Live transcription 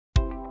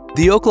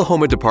The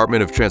Oklahoma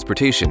Department of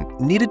Transportation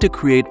needed to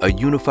create a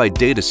unified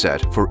data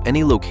set for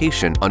any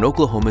location on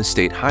Oklahoma's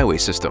state highway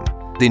system.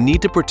 They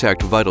need to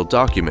protect vital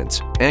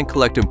documents and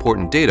collect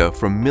important data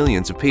from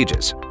millions of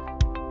pages.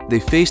 They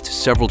faced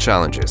several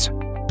challenges.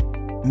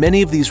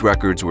 Many of these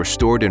records were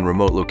stored in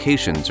remote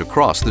locations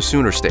across the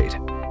Sooner State.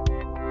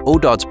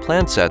 ODOT's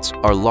plan sets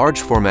are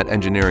large format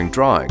engineering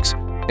drawings,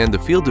 and the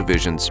field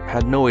divisions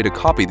had no way to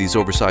copy these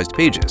oversized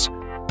pages.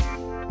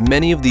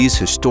 Many of these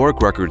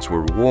historic records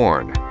were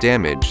worn,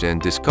 damaged,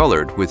 and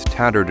discolored with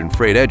tattered and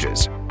frayed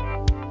edges.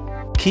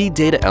 Key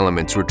data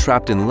elements were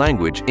trapped in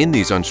language in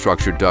these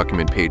unstructured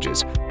document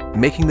pages,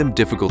 making them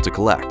difficult to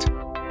collect.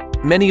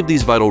 Many of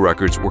these vital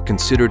records were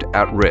considered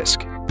at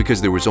risk because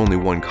there was only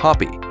one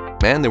copy,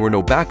 and there were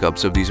no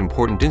backups of these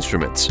important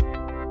instruments.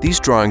 These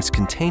drawings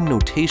contain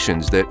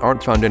notations that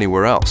aren't found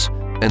anywhere else,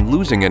 and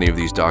losing any of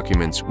these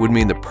documents would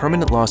mean the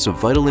permanent loss of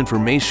vital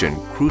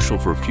information crucial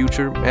for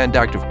future and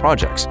active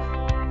projects.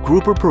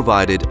 Grooper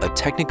provided a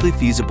technically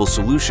feasible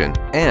solution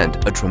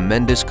and a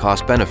tremendous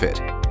cost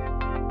benefit.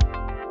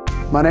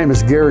 My name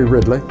is Gary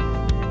Ridley.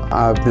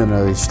 I've been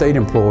a state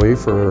employee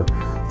for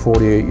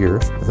 48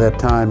 years. That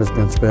time has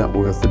been spent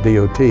with the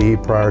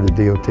DOT. Prior to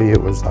DOT,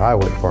 it was the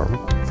Highway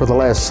Department. For the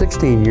last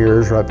 16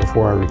 years, right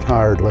before I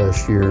retired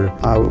last year,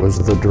 I was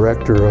the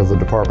director of the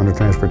Department of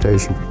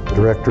Transportation,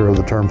 director of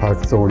the Turnpike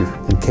Authority,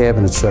 and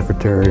Cabinet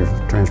Secretary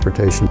of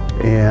Transportation.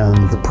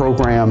 And the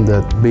program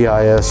that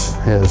BIS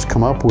has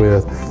come up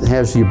with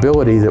has the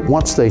ability that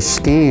once they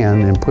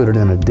scan and put it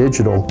in a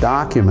digital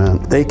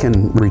document, they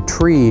can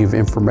retrieve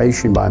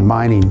information by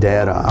mining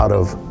data out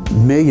of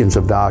millions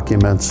of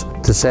documents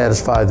to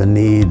satisfy the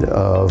need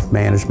of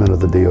management of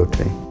the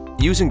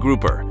DOT. Using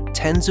Grooper,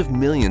 tens of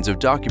millions of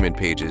document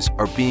pages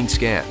are being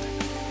scanned.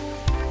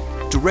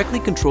 Directly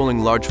controlling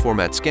large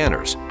format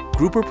scanners,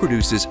 Grooper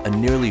produces a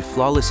nearly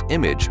flawless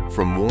image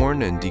from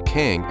worn and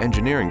decaying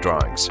engineering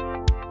drawings.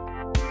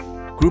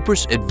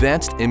 Grooper's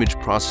advanced image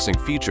processing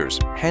features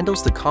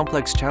handles the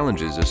complex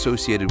challenges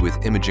associated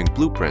with imaging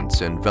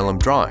blueprints and vellum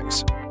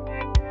drawings.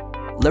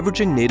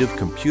 Leveraging native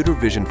computer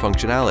vision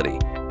functionality,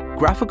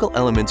 graphical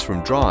elements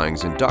from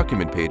drawings and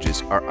document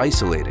pages are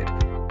isolated,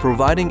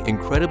 providing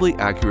incredibly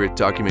accurate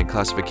document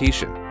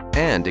classification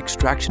and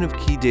extraction of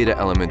key data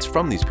elements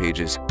from these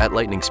pages at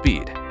lightning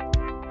speed.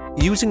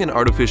 Using an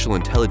artificial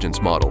intelligence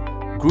model,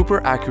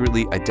 Grooper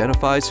accurately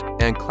identifies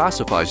and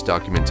classifies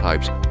document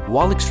types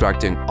while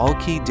extracting all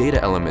key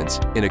data elements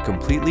in a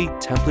completely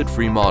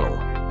template-free model.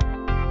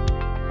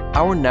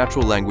 Our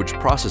natural language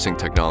processing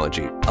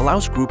technology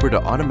allows Grooper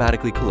to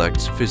automatically collect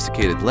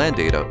sophisticated land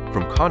data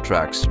from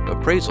contracts,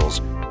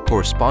 appraisals,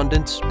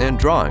 correspondence, and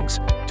drawings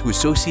to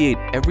associate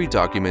every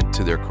document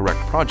to their correct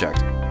project,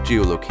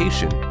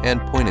 geolocation,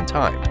 and point in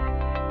time.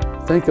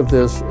 Think of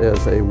this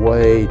as a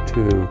way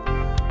to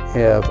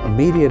have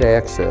immediate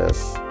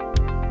access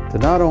to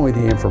not only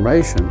the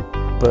information,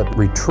 but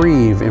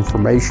retrieve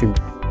information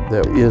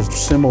that is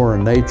similar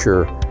in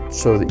nature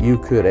so that you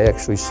could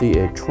actually see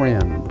a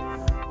trend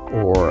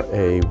or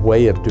a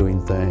way of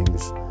doing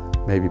things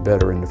maybe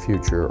better in the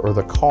future, or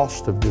the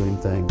cost of doing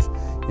things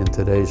in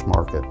today's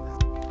market.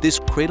 This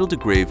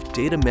cradle-to-grave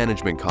data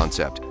management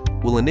concept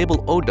will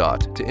enable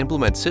ODOT to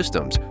implement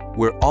systems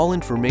where all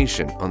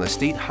information on the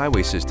state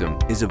highway system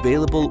is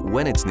available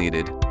when it's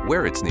needed,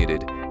 where it's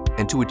needed,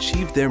 and to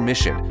achieve their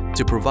mission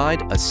to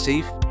provide a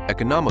safe,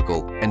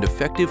 economical, and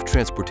effective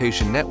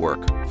transportation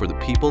network for the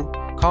people,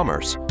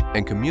 commerce,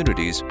 and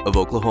communities of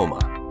Oklahoma.